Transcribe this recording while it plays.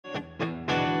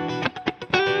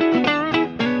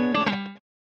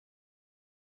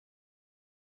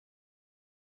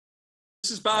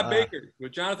This is Bob Bakert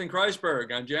with Jonathan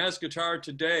Kreisberg on Jazz Guitar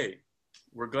Today.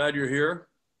 We're glad you're here.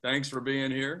 Thanks for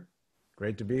being here.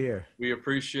 Great to be here. We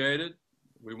appreciate it.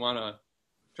 We want to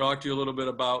talk to you a little bit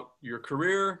about your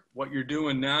career, what you're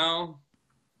doing now,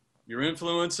 your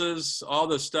influences, all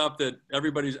the stuff that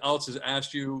everybody else has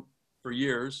asked you for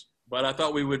years. But I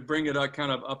thought we would bring it up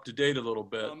kind of up to date a little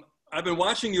bit. I've been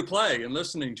watching you play and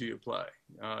listening to you play.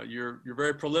 You're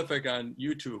very prolific on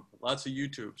YouTube, lots of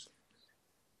YouTubes.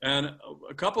 And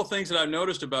a couple of things that I've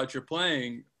noticed about your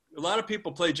playing, a lot of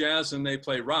people play jazz and they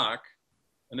play rock,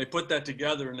 and they put that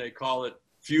together and they call it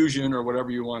fusion or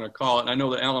whatever you want to call it. And I know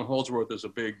that Alan Holdsworth is a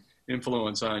big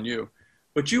influence on you.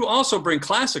 But you also bring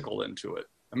classical into it.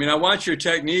 I mean, I watch your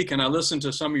technique and I listen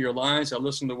to some of your lines. I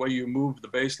listen to the way you move the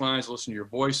bass lines. I listen to your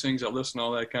voicings. I listen to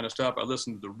all that kind of stuff. I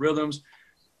listen to the rhythms.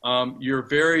 You're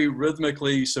very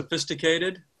rhythmically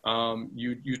sophisticated.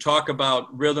 You talk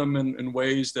about rhythm in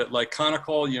ways that, like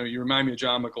conical, you remind me of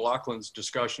John McLaughlin's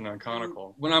discussion on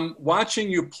conical. When I'm watching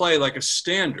you play like a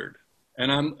standard,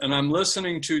 and I'm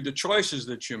listening to the choices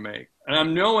that you make, and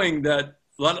I'm knowing that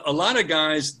a lot of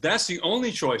guys, that's the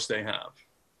only choice they have.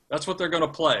 That's what they're going to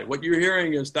play. What you're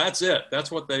hearing is that's it. That's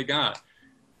what they got.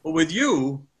 But with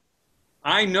you,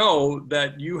 I know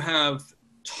that you have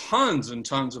tons and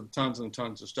tons of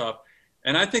stuff.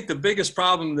 And I think the biggest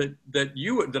problem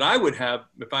that I would have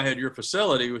if I had your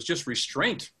facility was just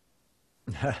restraint.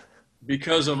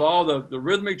 Because of all the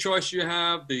rhythmic choice you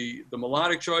have, the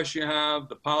melodic choice you have,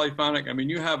 the polyphonic. I mean,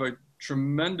 you have a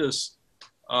tremendous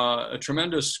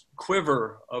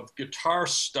quiver of guitar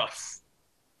stuff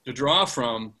to draw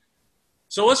from.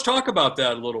 So let's talk about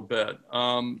that a little bit.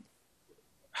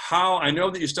 How I know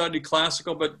that you studied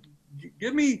classical, but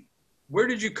give me, where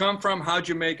did you come from? How'd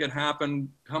you make it happen?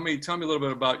 Tell me a little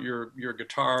bit about your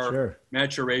guitar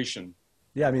maturation.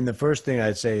 Yeah, I mean, the first thing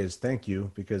I'd say is thank you,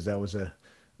 because that was a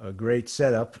great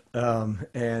setup. Well,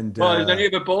 is any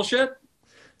of it bullshit?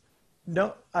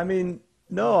 No, I mean,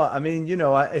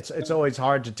 it's always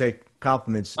hard to take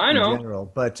compliments in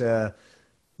general, but I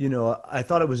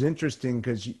thought it was interesting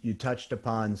because you touched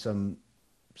upon some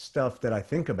stuff that I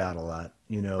think about a lot.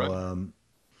 Right.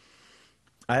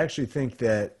 I actually think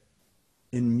that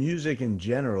in music in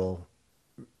general,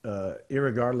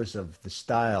 irregardless of the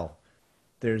style,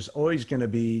 there's always going to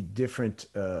be different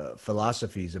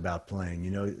philosophies about playing.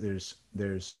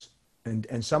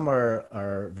 And some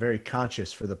are very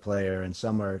conscious for the player, and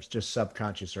some are just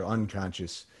subconscious or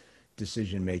unconscious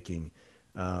decision making.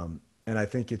 And I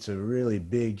think it's a really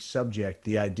big subject,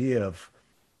 the idea of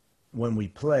when we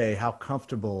play, how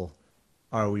comfortable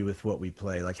are we with what we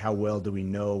play? Like, how well do we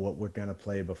know what we're going to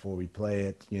play before we play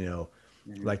it?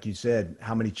 Like you said,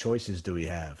 how many choices do we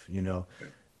have?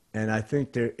 And I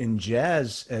think in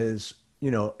jazz, as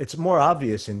it's more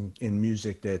obvious in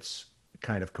music that's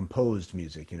kind of composed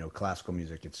music, classical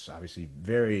music. It's obviously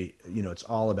very, it's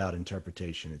all about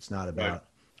interpretation. It's not about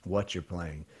what you're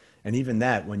playing. And even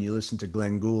that, when you listen to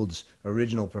Glenn Gould's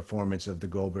original performance of the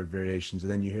Goldberg Variations,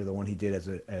 and then you hear the one he did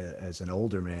as an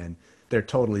older man, they're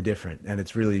totally different. And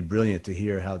it's really brilliant to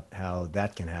hear how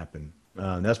that can happen.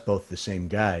 That's both the same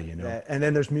guy, And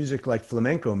then there's music like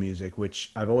flamenco music,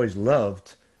 which I've always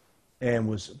loved, and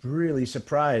was really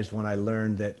surprised when I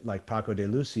learned that, like Paco de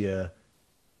Lucia,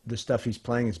 the stuff he's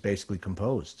playing is basically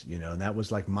composed, and that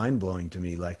was like mind-blowing to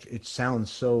me. Like, it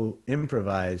sounds so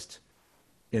improvised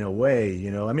in a way,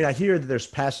 I mean, I hear that there's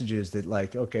passages that,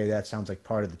 like, okay, that sounds like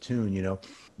part of the tune,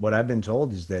 What I've been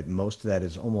told is that most of that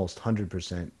is almost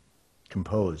 100%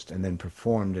 composed and then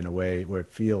performed in a way where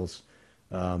it feels,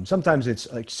 sometimes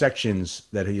it's like sections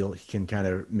that he can kind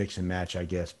of mix and match, I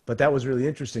guess. But that was really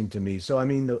interesting to me. So, I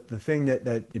mean, the thing that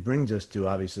it brings us to,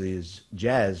 obviously, is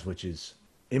jazz, which is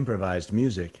improvised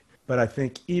music. But I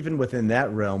think even within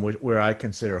that realm, where I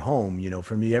consider home,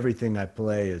 for me, everything I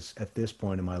play is, at this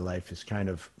point in my life, is kind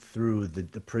of through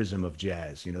the prism of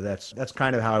jazz. That's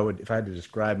kind of how I would, if I had to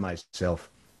describe myself,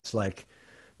 it's like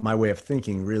my way of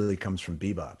thinking really comes from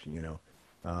bebop,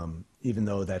 even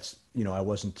though that's, I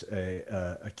wasn't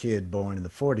a kid born in the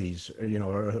 40s,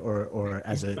 or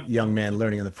as a young man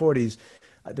learning in the 40s.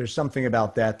 There's something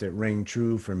about that rang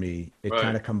true for me. It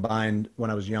kind of combined,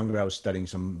 when I was younger, I was studying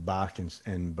some Bach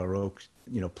and Baroque,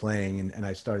 playing, and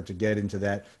I started to get into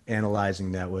that,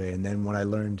 analyzing that way. And then when I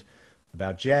learned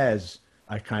about jazz,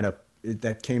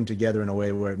 that came together in a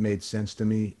way where it made sense to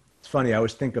me. It's funny, I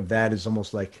always think of that as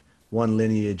almost like one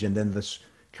lineage, and then this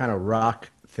kind of rock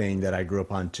thing that I grew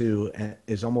up on too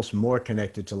is almost more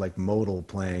connected to like modal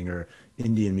playing or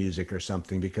Indian music or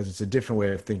something, because it's a different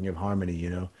way of thinking of harmony,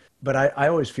 but I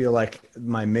always feel like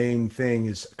my main thing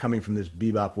is coming from this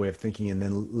bebop way of thinking and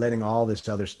then letting all this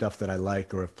other stuff that I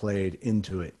like or have played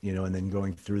into it, you know, and then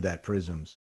going through that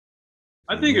prisms,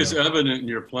 I think you it's know. evident in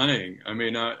your playing. I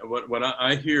mean, what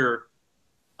I hear,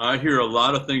 I hear a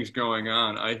lot of things going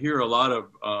on. I hear a lot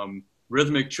of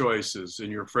rhythmic choices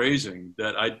in your phrasing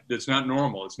that it's not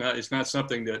normal. It's not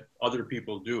something that other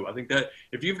people do. I think that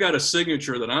if you've got a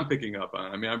signature that I'm picking up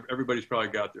on, I mean, everybody's probably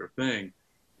got their thing.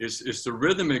 It's the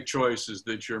rhythmic choices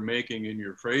that you're making in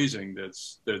your phrasing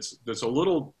that's a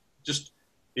little just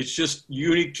it's just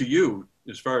unique to you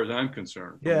as far as I'm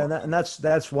concerned. Yeah, and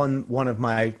that's one of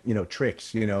my, you know,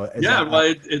 tricks, you know, is Yeah,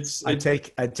 well, I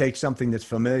take something that's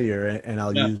familiar and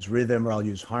I'll yeah, use rhythm or I'll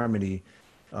use harmony,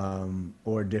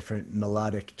 or different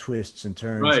melodic twists and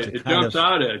turns right. to It kind jumps of,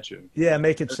 out at you. yeah,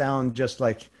 make it sound just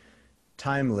like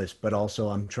timeless, but also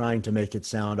I'm trying to make it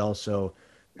sound also,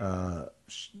 you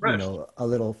Fresh. know, a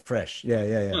little fresh. Yeah,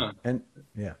 yeah, yeah. Yeah. And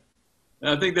yeah. And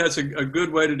I think that's a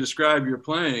good way to describe your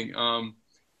playing,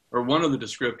 or one of the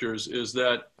descriptors is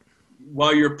that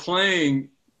while you're playing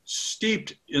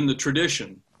steeped in the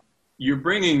tradition, you're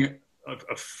bringing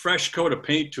a fresh coat of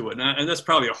paint to it. And that's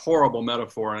probably a horrible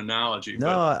metaphor and analogy, No,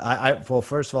 but well,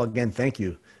 first of all, again, thank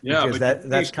you, yeah, because but you're bringing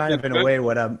that's kind something of in a fresh way to it.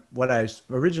 what I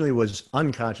originally was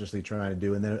unconsciously trying to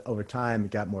do, and then over time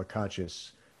got more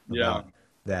conscious Yeah, about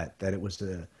that it was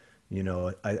a, you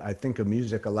know, I think of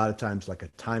music a lot of times like a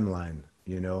timeline,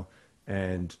 you know,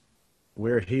 and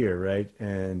we're here, right?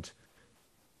 And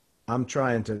I'm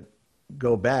trying to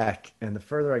go back, and the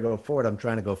further I go forward, I'm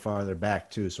trying to go farther back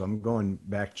too. So I'm going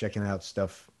back, checking out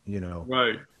stuff, you know,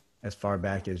 right. as far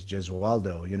back as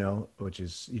Gesualdo, you know, which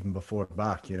is even before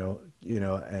Bach, you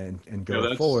know, and Yeah, go that's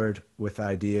forward with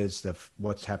ideas of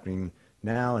what's happening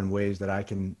now and ways that I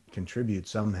can contribute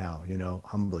somehow, you know,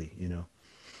 humbly, you know.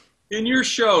 in your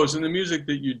shows and the music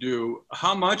that you do.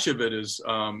 How much of it is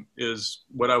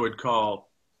what I would call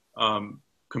um,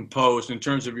 composed in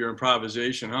terms of your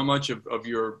improvisation? How much of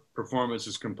your performance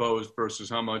is composed versus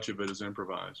how much of it is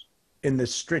improvised? In the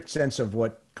strict sense of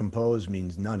what compose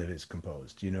means, none of it is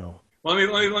composed, you know. Let me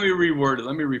reword it.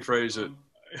 Let me rephrase it.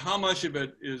 How much of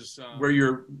it is where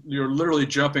you're literally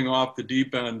jumping off the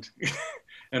deep end,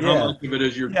 and how Yeah. much of it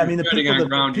is Yeah, I you're mean, treading on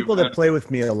ground you've people been? that play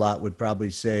with me a lot would probably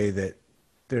say that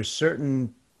there's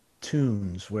certain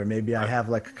tunes where maybe I Right, have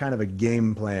like kind of a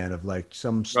game plan of like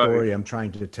some right, story I'm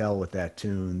trying to tell with that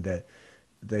tune that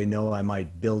they know I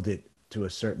might build it to a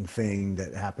certain thing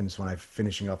that happens when I'm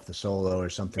finishing off the solo or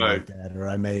something right, like that. Or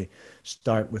I may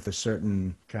start with a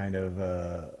certain kind of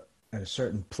at a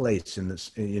certain place in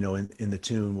this, you know, in the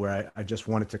tune where I just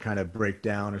want it to kind of break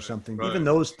down or something. Even right.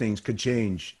 those things could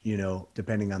change, you know,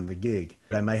 depending on the gig.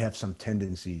 I might have some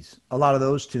tendencies. A lot of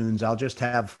those tunes, I'll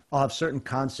have certain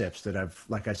concepts that I've,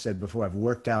 like I said before, I've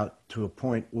worked out to a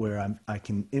point where I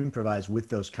can improvise with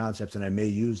those concepts, and I may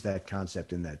use that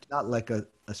concept in that. Not like a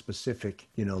specific,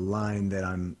 you know, line that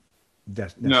I'm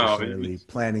No, necessarily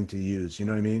planning to use. You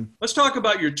know what I mean? let's talk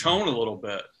about your tone a little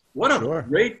bit. What a Sure.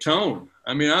 great tone!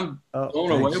 I mean, I'm Oh,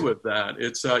 blown away thanks. with that.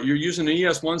 It's you're using an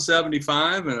ES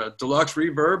 175 and a deluxe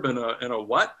reverb and a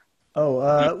what?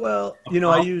 Oh, well, A you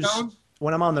know, I use polytone?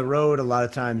 when I'm on the road, a lot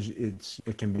of times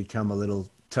it can become a little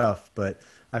tough, but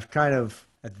I've kind of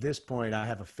at this point I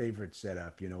have a favorite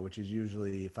setup, you know, which is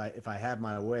usually if I have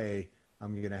my way,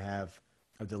 I'm gonna have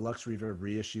a deluxe reverb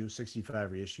reissue,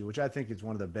 65 reissue, which I think is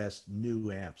one of the best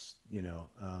new amps, you know,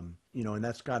 and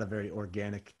that's got a very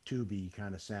organic tubey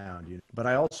kind of sound, you know. But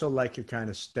I also like a kind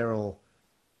of sterile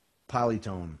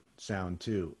polytone sound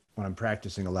too. When I'm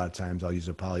practicing, a lot of times I'll use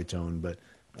a polytone, but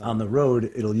on the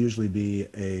road, it'll usually be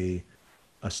a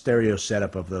stereo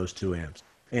setup of those two amps.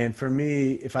 And for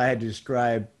me, if I had to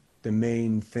describe the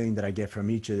main thing that I get from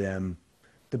each of them,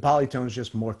 the polytone is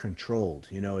just more controlled.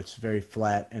 You know, it's very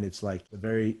flat and it's like a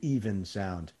very even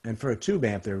sound. And for a tube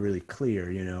amp, they're really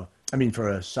clear, you know. I mean, for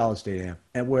a solid state amp.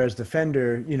 And whereas the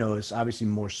Fender, you know, is obviously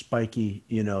more spiky,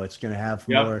 you know, it's going to have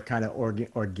Yeah, more kind of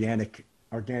organic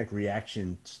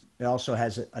reactions. It also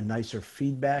has a nicer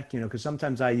feedback, you know, because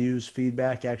sometimes I use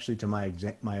feedback actually to my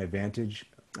advantage.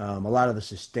 A lot of the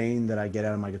sustain that I get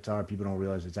out of my guitar, people don't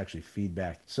realize it's actually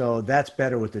feedback. So that's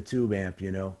better with the tube amp,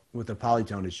 you know. With the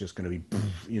polytone, it's just going to be,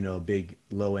 you know, a big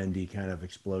low endy kind of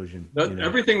explosion, you know.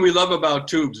 everything we love about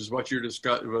tubes is what you're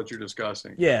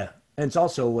discussing. Yeah, and it's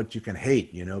also what you can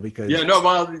hate, you know, Yeah, because, no,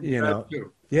 well, you that know,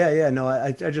 too. yeah, no,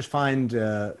 I just find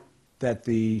that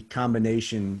the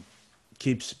combination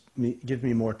gives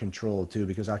me more control too,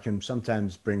 because I can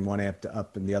sometimes bring one amp to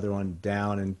up and the other one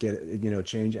down and get it, you know,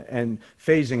 change. And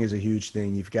phasing is a huge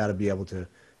thing. You've got to be able to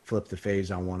flip the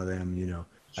phase on one of them, you know.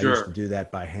 I used to Sure. do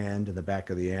that by hand in the back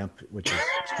of the amp, which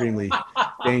is extremely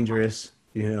dangerous,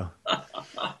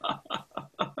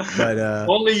 But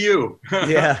Only you.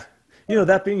 yeah,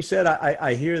 that being said,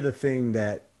 I hear the thing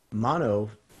that mono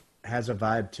has a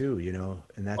vibe too,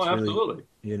 and Oh, absolutely.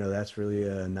 that's really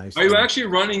a nice Are you thing. actually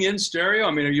running in stereo?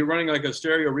 I mean, are you running like a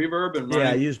stereo reverb and Yeah,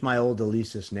 I running? used my old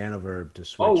Alesis Nanoverb to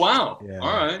Oh, switch. wow. All Yeah,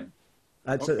 right.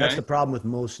 that's Okay. the problem with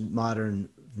most modern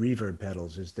reverb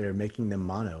pedals is they're making them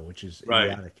mono, which is Right.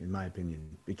 idiotic in my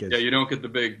opinion. Yeah, Because you don't get the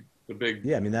big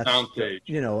yeah, I mean sound that's stage.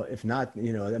 if not,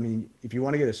 I mean if you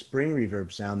want to get a spring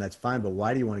reverb sound, that's fine. But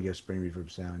why do you want to get a spring reverb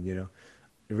sound?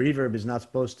 The reverb is not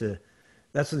supposed to.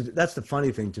 That's the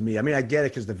funny thing to me. I mean, I get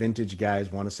it because the vintage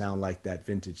guys want to sound like that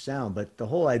vintage sound, but the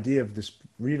whole idea of this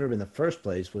reverb in the first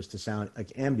place was to sound like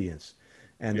ambience,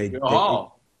 and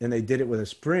Oh, they did it with a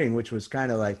spring, which was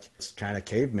kind of like it's kind of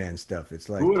caveman stuff. It's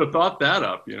who would like have thought that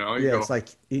up? You yeah, go. it's like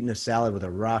eating a salad with a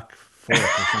rock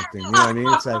fork or something. You know what I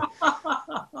mean? It's like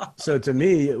so to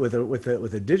me with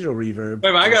a digital reverb. Wait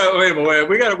a minute, wait a minute, wait.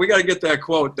 We got to get that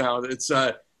quote down. It's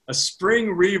a spring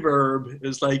reverb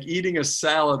is like eating a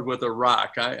salad with a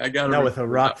rock. I got to No, with a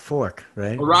remember that. rock fork,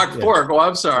 right? A rock Yeah, fork. Oh,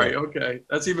 I'm yeah, sorry. Okay,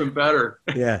 that's even better.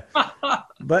 yeah.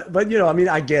 But I mean,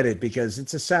 I get it because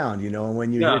it's a sound, and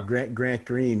when you hear Yeah, Grant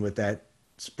Green with that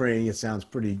spring, it sounds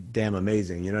pretty damn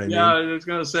amazing. You know what I yeah. mean? I was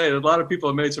gonna say a lot of people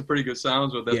have made some pretty good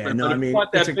sounds with that Yeah. spring. No, But I if you mean,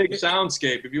 want that big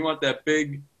soundscape, if you want that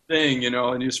big thing,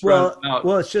 and you spread it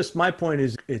out. it's just my point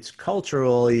is it's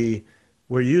culturally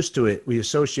we're used to it. We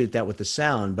associate that with the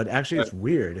sound, but actually Right. it's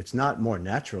weird. It's not more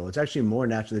natural. It's actually more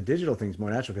natural. The digital thing's more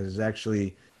natural because it's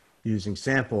actually using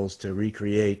samples to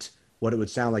recreate what it would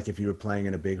sound like if you were playing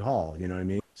in a big hall. You know what I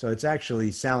mean? So it's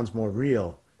actually sounds more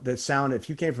real. The sound, if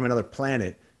you came from another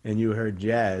planet and you heard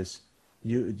jazz,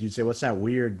 you'd say, "What's that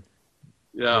weird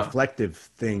Yeah. reflective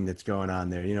thing that's going on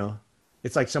there?"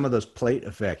 It's like some of those plate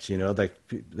effects. Like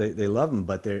they love them,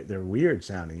 but they're weird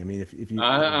sounding. I mean, if you they're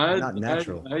I not I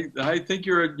natural. I think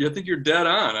you're dead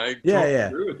on. I Yeah, totally yeah.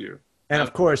 agree with you. And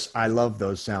of course, I love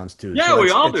those sounds too. Yeah, So we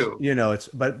all it's do. it's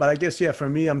but I guess yeah, for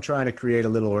me, I'm trying to create a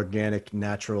little organic,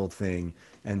 natural thing,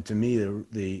 and to me,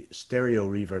 the stereo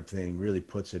reverb thing really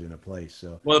puts it in a place.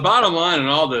 So Well, the bottom line in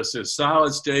all this is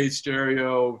solid state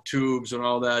stereo tubes and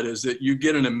all that is that you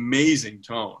get an amazing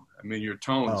tone. I mean,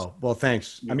 oh well,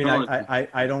 thanks. I your mean, tone is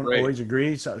I don't great. always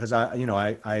agree because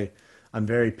I'm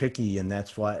very picky, and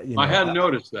that's why I hadn't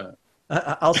noticed that.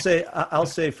 I'll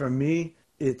say for me,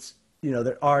 it's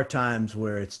there are times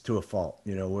where it's to a fault,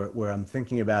 where I'm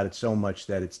thinking about it so much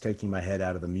that it's taking my head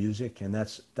out of the music, and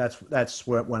that's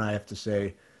where when I have to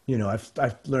say,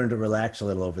 I've learned to relax a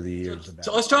little over the So, years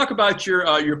so about it. let's talk about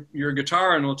your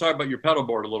guitar, and we'll talk about your pedal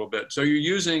board a little bit. So you're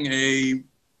using a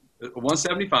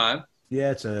 175,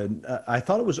 Yeah, I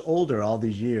thought it was older all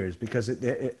these years because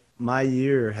my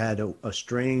year had a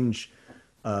strange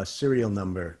serial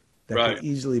number that could right?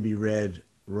 easily be read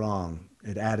wrong.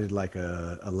 It added like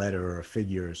a letter or a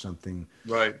figure or something.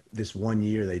 Right. This one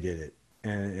year they did it,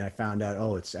 and I found out,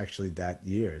 oh, it's actually that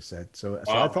year. So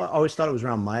I Wow. always thought it was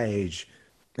around my age.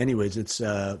 Anyways, it's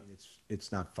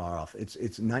not far off. It's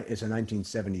a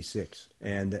 1976,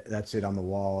 and that's it on the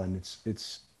wall, and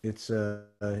it's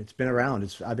been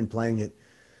around. I've been playing it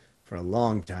for a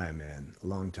long time, man, a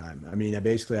long time. I mean,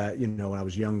 when I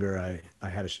was younger, I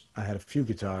had a few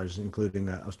guitars, including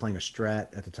I was playing a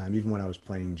Strat at the time, even when I was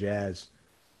playing jazz,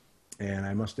 and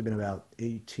I must have been about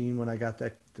 18 when I got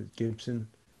the Gibson,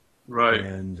 Right.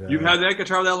 and You've had that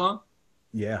guitar that long?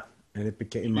 yeah, and it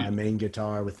became my main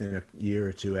guitar within a year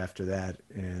or two after that,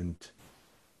 and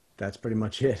that's pretty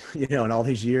much it. And all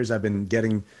these years I've been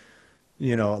getting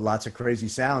lots of crazy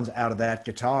sounds out of that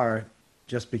guitar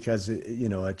just because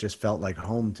it just felt like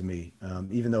home to me.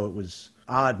 Even though it was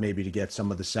odd maybe to get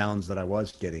some of the sounds that I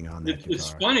was getting on that It's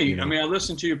guitar, funny. I mean, I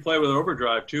listened to you play with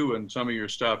overdrive too, and some of your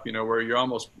stuff. Where you're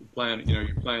almost playing.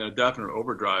 You're playing a definite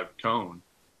overdrive tone.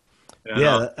 And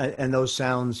Yeah, and those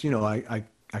sounds,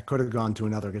 I could have gone to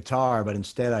another guitar, but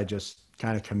instead I just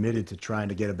kind of committed to trying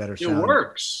to get a better it sound.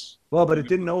 works. Well, but it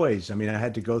didn't always. I mean, I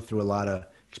had to go through a lot of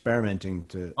experimenting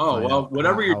to Oh find well, out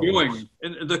whatever you're how it works. doing,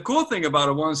 and the cool thing about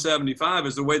a 175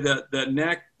 is the way that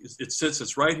neck it sits.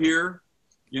 It's right here,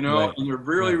 Right, and they're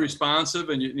really right. responsive,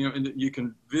 and and you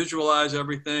can visualize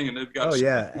everything, and they've got Oh so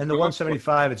yeah, much and the going for it.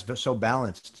 175, it's so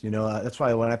balanced. That's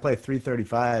why when I play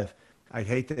 335, I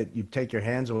hate that you take your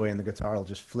hands away and the guitar will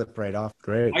just flip right off.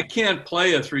 Great. I can't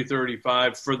play a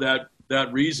 335 for that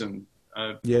reason.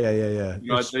 Yeah, yeah, yeah.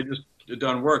 It's They just it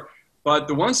doesn't work. But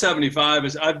the 175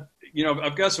 is I've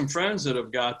got some friends that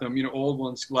have got them, old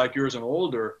ones like yours and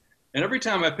older. And every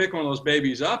time I pick one of those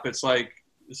babies up, it's like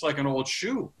an old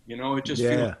shoe. It just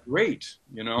feels yeah, great.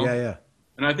 yeah, yeah.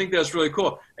 And I think that's really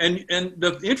cool. And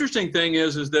the interesting thing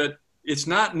is that it's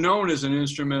not known as an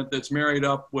instrument that's married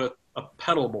up with a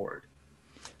pedal board.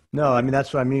 No, I mean,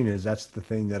 that's what I mean is that's the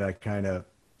thing that I kind of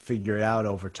figured out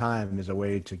over time is a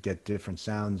way to get different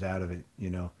sounds out of it,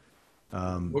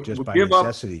 just by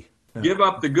necessity. Give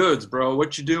up the goods, bro.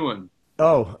 What you doing?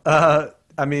 Oh,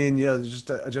 I mean, just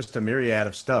a myriad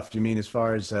of stuff. You mean as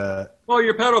far as Well,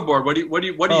 your pedal board. What are you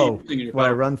using in your what I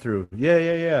pedal run through?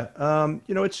 Yeah.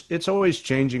 It's always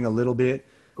changing a little bit.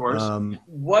 Of course.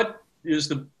 What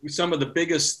is some of the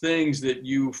biggest things that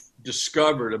you've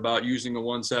discovered about using a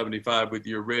 175 with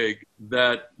your rig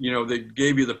that that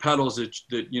gave you the pedals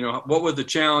that what were the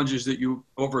challenges that you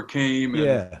overcame? And,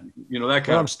 yeah. That kind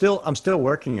of. I'm still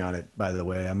working on it. By the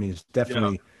way, I mean it's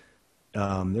definitely.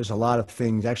 There's a lot of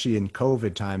things actually in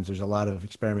COVID times. There's a lot of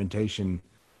experimentation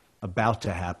about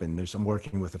to happen. I'm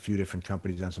working with a few different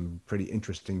companies on some pretty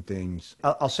interesting things.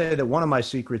 I'll say that one of my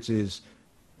secrets is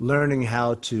learning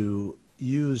how to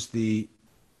use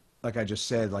like I just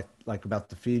said, like about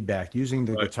the feedback, using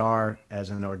the guitar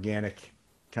as an organic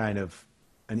kind of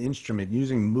an instrument,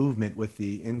 using movement with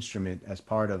the instrument as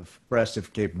part of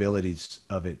expressive capabilities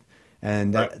of it.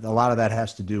 And a lot of that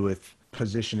has to do with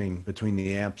positioning between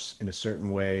the amps in a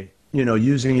certain way,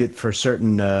 using it for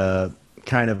certain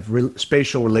kind of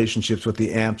spatial relationships with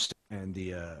the amps and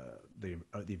the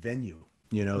venue.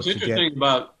 What's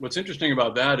interesting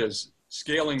about that is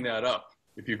scaling that up.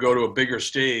 If you go to a bigger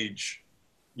stage,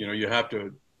 you have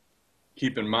to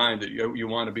keep in mind that you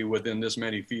want to be within this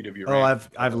many feet of your amp.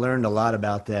 I've learned a lot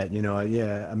about that.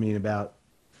 I mean about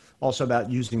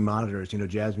using monitors.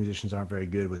 Jazz musicians aren't very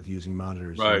good with using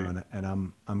monitors. Right.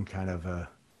 And I'm kind of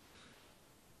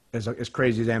as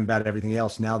crazy as I am about everything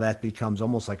else. Now that becomes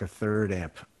almost like a third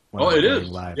amp. It is.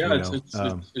 Live, yeah,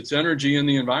 it's energy in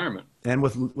the environment. And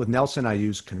with Nelson, I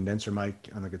use condenser mic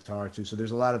on the guitar too. So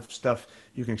there's a lot of stuff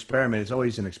you can experiment. It's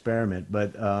always an experiment,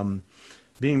 but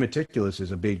being meticulous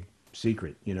is a big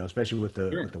secret. Especially with the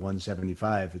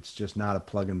 175. It's just not a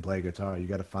plug and play guitar. You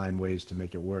got to find ways to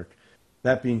make it work.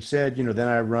 That being said, then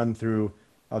I run through.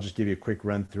 I'll just give you a quick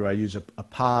run through. I use a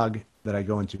POG that I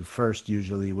go into first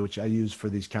usually, which I use for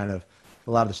these kind of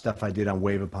a lot of the stuff I did on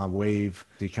Wave Upon Wave,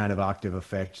 the kind of octave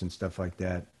effects and stuff like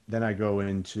that. Then I go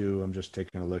into, I'm just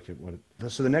taking a look at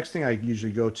so the next thing I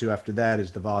usually go to after that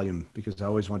is the volume, because I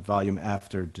always want volume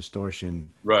after distortion,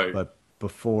 right? But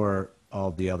before all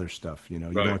the other stuff, you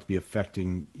don't want to be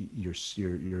affecting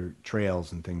your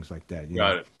trails and things like that.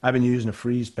 Got it. I've been using a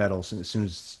freeze pedal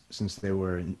since they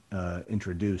were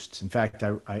introduced. In fact,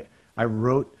 I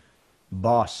wrote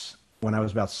Boss when I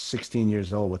was about 16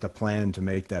 years old with a plan to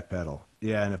make that pedal.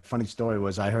 Yeah, and a funny story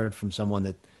was I heard from someone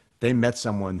that they met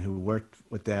someone who worked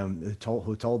with them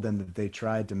who told them that they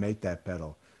tried to make that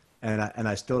pedal, and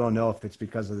I still don't know if it's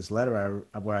because of this letter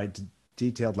where I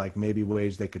detailed like maybe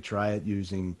ways they could try it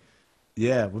using.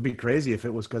 Yeah, it would be crazy if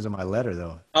it was because of my letter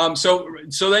though.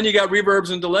 So then you got reverbs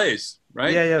and delays,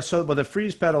 right? Yeah. So, but the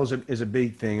freeze pedal is a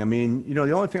big thing. I mean,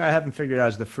 the only thing I haven't figured out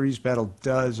is the freeze pedal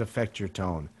does affect your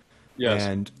tone. Yes.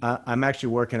 And I'm actually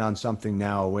working on something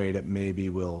now, a way that maybe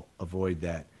will avoid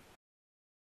that.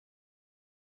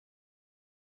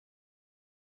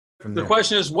 The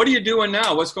question is, what are you doing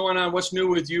now? What's going on? What's new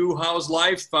with you? How's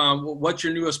life? What's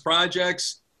your newest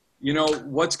projects?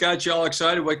 What's got you all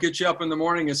excited? What gets you up in the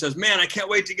morning and says, man, I can't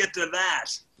wait to get to that?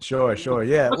 Sure.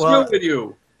 Yeah. What's new with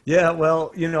you? Yeah.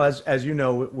 Well, as you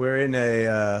know, we're in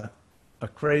a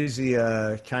crazy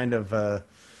kind of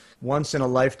once in a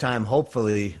lifetime,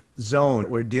 hopefully, zone.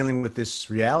 We're dealing with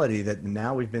this reality that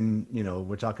now we've been,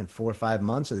 we're talking 4 or 5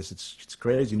 months of this. It's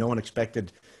crazy. No one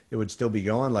expected it would still be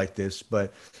going like this.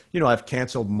 But, I've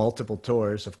canceled multiple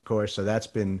tours, of course. So that's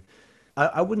been,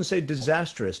 I wouldn't say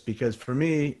disastrous, because for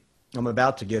me, I'm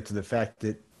about to get to the fact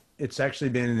that it's actually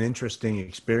been an interesting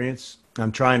experience.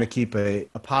 I'm trying to keep a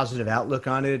positive outlook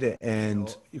on it.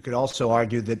 And you could also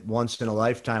argue that once in a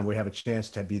lifetime, we have a chance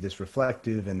to be this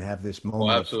reflective and have this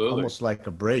moment, almost like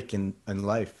a break in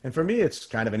life. And for me, it's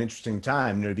kind of an interesting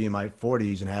time, to be in my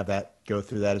 40s and have that go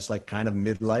through that. It's like kind of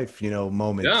midlife,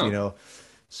 moment, Yeah.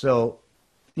 So,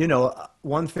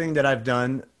 one thing that I've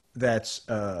done that's,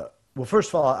 well, first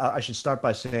of all, I should start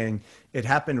by saying it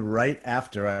happened right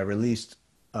after I released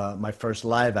my first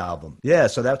live album. Yeah,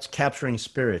 so that's Capturing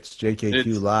Spirits, JKQ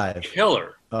It's Live.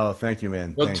 Killer. Oh, thank you,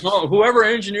 man. Well, Thanks. whoever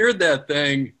engineered that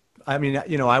thing. I mean,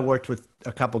 I worked with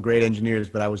a couple great engineers,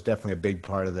 but I was definitely a big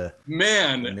part of the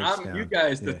You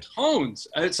guys, the tones.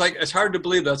 It's hard to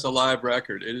believe that's a live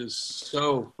record. It is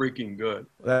so freaking good.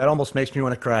 That almost makes me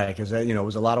want to cry because it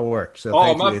was a lot of work. So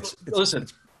listen,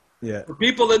 Yeah. For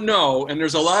people that know, and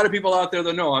there's a lot of people out there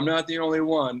that know, I'm not the only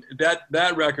one,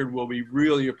 that record will be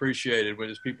really appreciated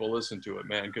when people listen to it,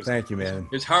 man, because Thank you, man.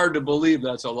 it's hard to believe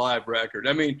that's a live record.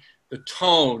 I mean, the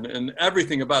tone and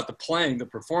everything about the playing, the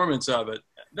performance of it,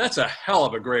 that's a hell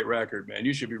of a great record, man.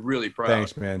 You should be really proud.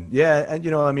 Thanks, man. Yeah,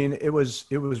 and I mean, it was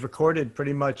recorded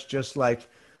pretty much just like,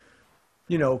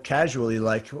 casually,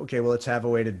 like, okay, well, let's have a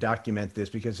way to document this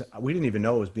because we didn't even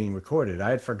know it was being recorded. I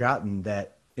had forgotten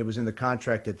that it was in the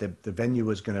contract that the venue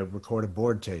was going to record a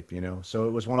board tape, So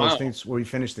it was one of those Wow. things where we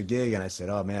finished the gig and I said,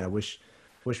 oh man, I wish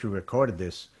we recorded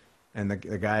this. And the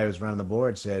guy who was running the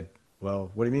board said,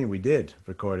 well, what do you mean we did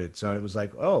record it? So it was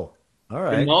like, oh, all A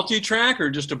right. multi-track or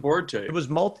just a board It tape? was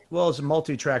it's a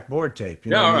multi-track board tape,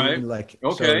 you know Yeah, what I all right. mean? Like, so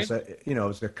it Okay. was it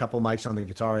was a couple mics on the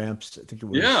guitar amps. I think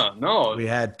Yeah, no. we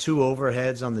had two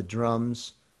overheads on the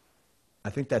drums. I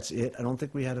think that's it. I don't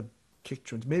think we had a kick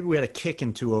drum. Maybe we had a kick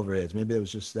and two overheads. Maybe it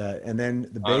was just that. And then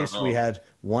the I don't bass, we know. had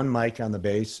one mic on the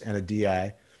bass and a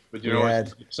DI. But We had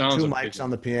it sounds two mics amazing. on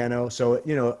the piano. So,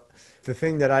 the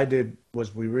thing that I did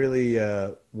was we really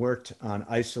worked on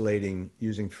isolating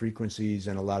using frequencies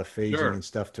and a lot of phasing Sure. and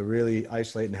stuff to really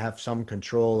isolate and have some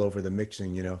control over the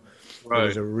mixing. It was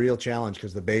Right. a real challenge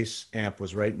because the bass amp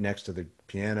was right next to the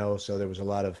piano. So there was a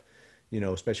lot of,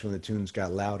 especially when the tunes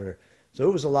got louder. So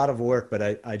it was a lot of work,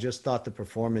 but I just thought the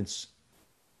performance,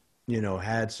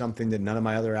 had something that none of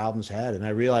my other albums had. And I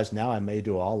realized now I may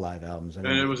do all live albums. I And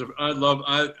mean,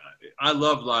 I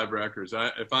love live records.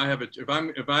 If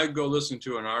I go listen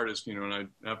to an artist, and I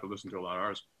have to listen to a lot of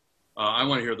artists, I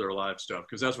want to hear their live stuff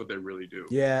because that's what they really do.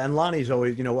 yeah, and Lonnie's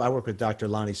always, I work with Dr.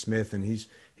 Lonnie Smith, and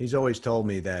he's always told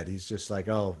me that. He's just like,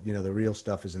 oh, the real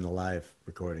stuff is in the live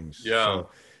recordings. Yeah.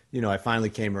 So, I finally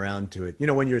came around to it.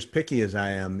 When you're as picky as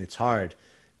I am, it's hard,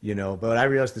 but I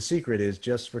realized the secret is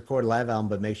just record a live album,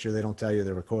 but make sure they don't tell you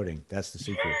they're recording. That's the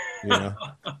secret, you know.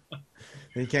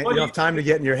 And you Well, don't have time to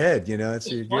get in your head,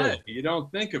 that's you're play. good. You don't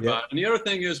think Yep. about it. And the other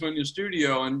thing is when you're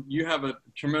studio, and you have a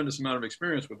tremendous amount of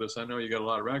experience with this. I know you got a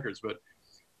lot of records, but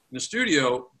in the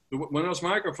studio, when those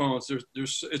microphones,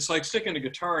 it's like sticking a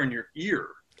guitar in your ear.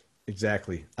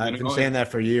 Exactly. You I've been know, saying that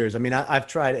for years. I mean, I've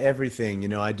tried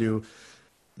everything, I do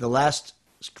the last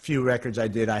few records I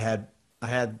did, I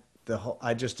had the whole,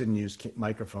 I just didn't use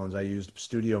microphones. I used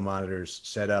studio monitors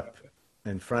set up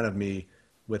in front of me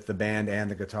with the band and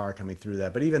the guitar coming through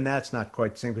that. But even that's not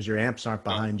quite the same because your amps aren't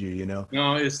behind you.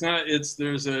 no, it's not.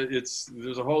 There's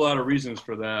a whole lot of reasons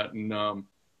for that, and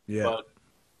Yeah. but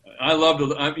I love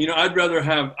to. I'd rather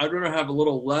have a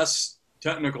little less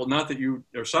technical. Not that you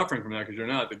are suffering from that because you're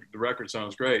not. The record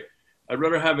sounds great. I'd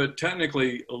rather have it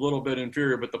technically a little bit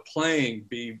inferior, but the playing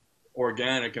be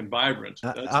organic and vibrant.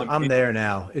 That's the I'm main. there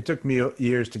now. It took me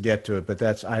years to get to it, but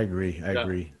I agree. I Yeah.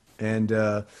 agree. And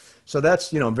so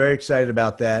that's, I'm very excited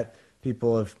about that.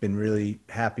 People have been really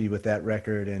happy with that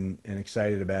record and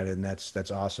excited about it. And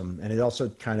that's awesome. And it also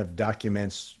kind of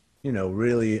documents,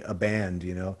 really a band.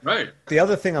 Right. The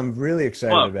other thing I'm really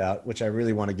excited Club. about, which I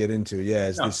really want to get into, yeah,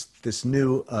 is Yeah. this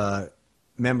new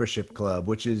membership club,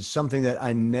 which is something that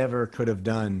I never could have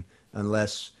done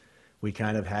unless we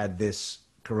kind of had this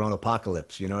corona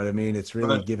apocalypse. You know what I mean? It's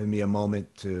really Right. given me a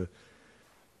moment to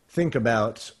think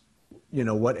about,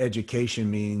 what education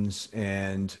means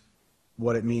and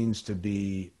what it means to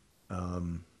be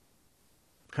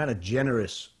kind of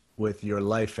generous with your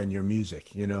life and your music.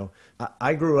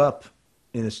 I grew up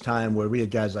in this time where we had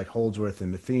guys like Holdsworth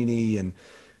and Matheny, and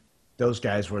those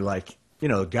guys were like,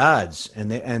 gods.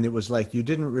 And it was like you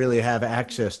didn't really have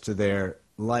access to their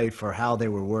life or how they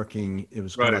were working. It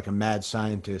was kind of Right. like a mad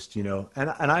scientist,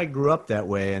 And I grew up that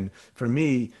way. And for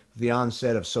me, the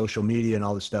onset of social media and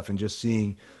all this stuff, and just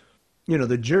seeing,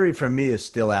 the jury for me is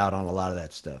still out on a lot of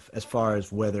that stuff as far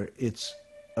as whether it's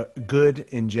good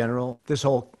in general. This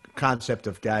whole concept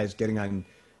of guys getting on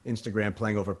Instagram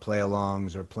playing over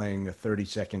play-alongs or playing a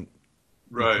 30-second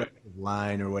Right.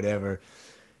 line or whatever.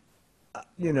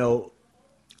 You know,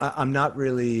 I'm not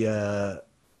really, I'm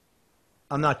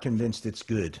not convinced it's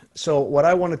good. So what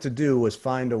I wanted to do was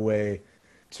find a way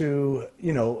to,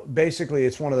 basically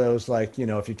it's one of those like,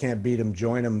 if you can't beat them,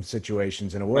 join them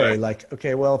situations in a way. Right. Like,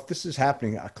 okay, well, if this is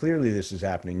happening, clearly this is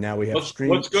happening. Now we have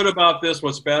What's good about this?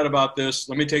 What's bad about this?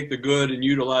 Let me take the good and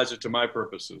utilize it to my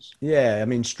purposes. Yeah, I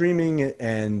mean, streaming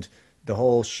and the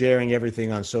whole sharing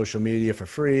everything on social media for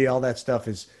free, all that stuff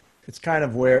it's kind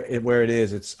of where it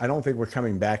is. I don't think we're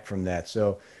coming back from that.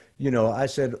 So, I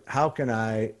said, how can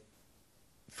I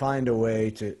find a way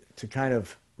to kind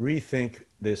of rethink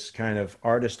this kind of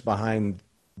artist behind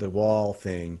the wall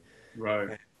thing,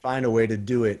 Right. find a way to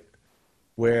do it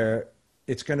where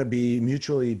it's going to be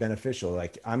mutually beneficial.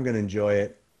 Like I'm going to enjoy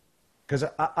it because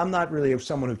I'm not really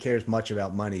someone who cares much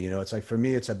about money. You know, it's like for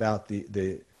me, it's about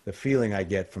the feeling I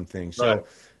get from things. Right. So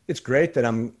it's great that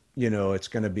I'm, you know, it's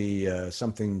going to be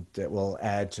something that will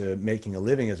add to making a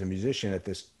living as a musician at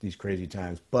these crazy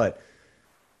times. But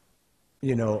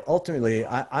you know, ultimately,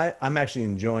 I'm actually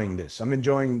enjoying this. I'm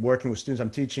enjoying working with students. I'm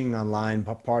teaching online.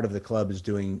 Part of the club is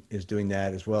doing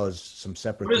that, as well as some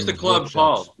separate What is the things, club workshops.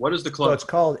 called? What is the So club? it's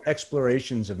called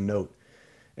Explorations of Note.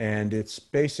 And it's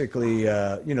basically,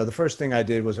 you know, the first thing I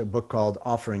did was a book called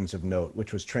Offerings of Note,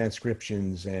 which was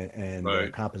transcriptions and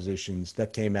Right. compositions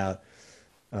that came out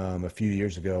a few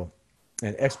years ago.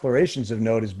 And Explorations of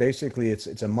Note is basically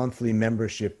it's a monthly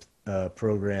membership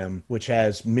program which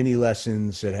has mini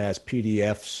lessons. It has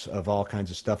PDFs of all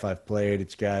kinds of stuff I've played.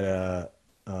 It's got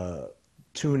a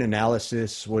tune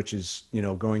analysis, which is you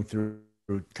know going through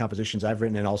compositions I've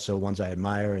written and also ones I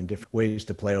admire and different ways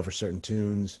to play over certain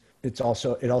tunes. It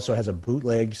also has a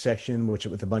bootleg section which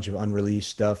with a bunch of unreleased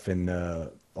stuff and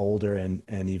older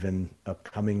and even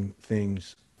upcoming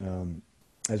things.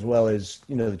 As well as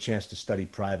you know the chance to study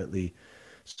privately.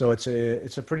 So it's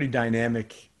a pretty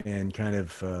dynamic and kind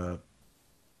of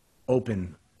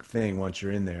open thing once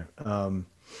you're in there.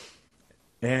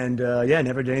 And yeah,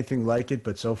 never did anything like it,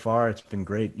 but so far it's been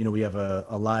great. You know, we have a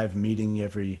live meeting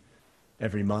every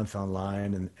month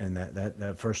online, and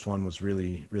that first one was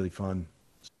really fun.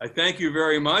 I thank you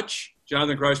very much,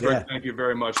 Jonathan Kreisberg. Yeah, Thank you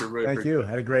very much. I really thank appreciate you. it.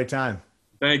 Had a great time.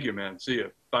 Thank you, man. See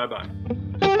you. Bye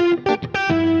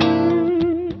bye.